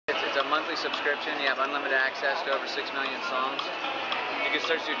It's a monthly subscription. You have unlimited access to over 6 million songs. You can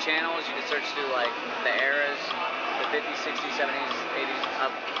search through channels. You can search through like the eras, the 50s, 60s, 70s, 80s,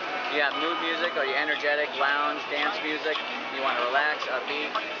 up. You have mood music. Are you energetic, lounge, dance music? You want to relax,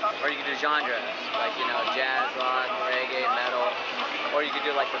 upbeat, or you can do genres like jazz, rock, reggae, metal, or you could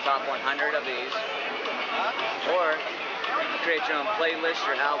do like the top 100 of these, or you create your own playlist,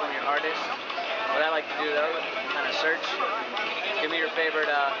 your album, your artist. What I like to do though, kind of search. Give me your favorite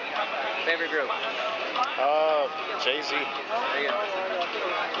group. Jay-Z. There you go.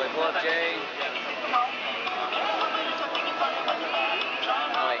 So I pull up Jay.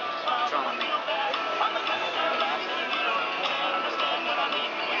 Oh wait, what's wrong with me?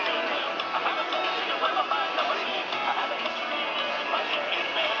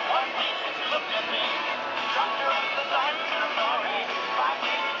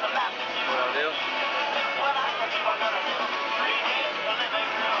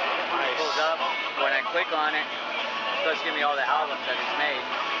 When I click on it, it's supposed to give me all the albums that he's made.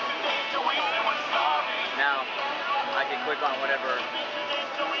 Now, I can click on whatever.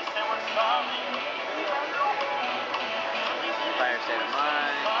 Empire State of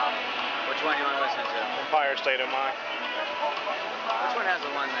Mind. Which one do you want to listen to? Empire State of Mind. Which one has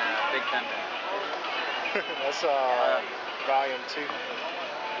the one Big Pimpin'? That's volume 2.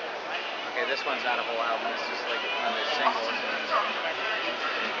 Okay, this one's not a whole album. It's just like one of the singles.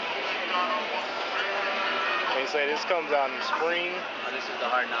 They say this comes out in the spring. Oh, this is the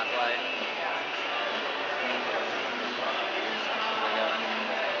Hard Knock Life.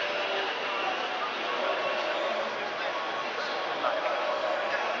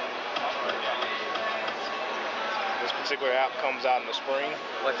 This particular app comes out in the spring.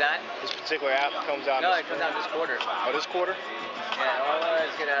 What's that? This particular app comes out in the spring. No, it comes out this quarter. Oh, this quarter? Yeah,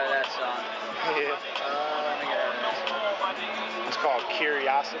 let's get out of that song. Yeah. Let me get out of this. It's called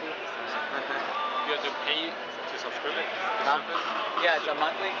Qriocity. You have to pay to subscribe it? Yeah, it's a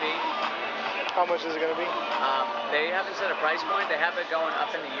monthly fee. How much is it going to be? They haven't set a price point. They have it going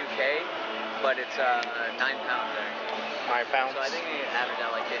up in the UK, but it's £9 there. £9? So I think they average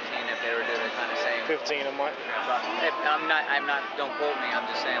out like 15 if they were doing the kind of same. 15 a month? I'm not, don't quote me, I'm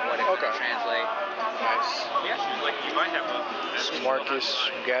just saying what it would translate. Nice. Yeah, like you might have This is Marcus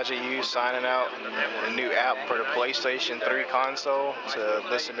from Gadget U signing out. A new app for the PlayStation 3 console to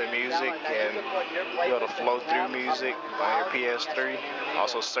listen to music and be able to flow through music on your PS3.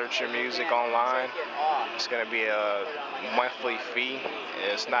 Also search your music online. It's going to be a monthly fee.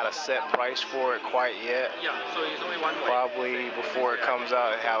 It's not a set price for it quite yet. Yeah, so it's only one way. Probably before it comes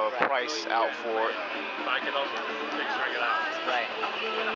out, have a price out for it. But I can also extract it out. Right.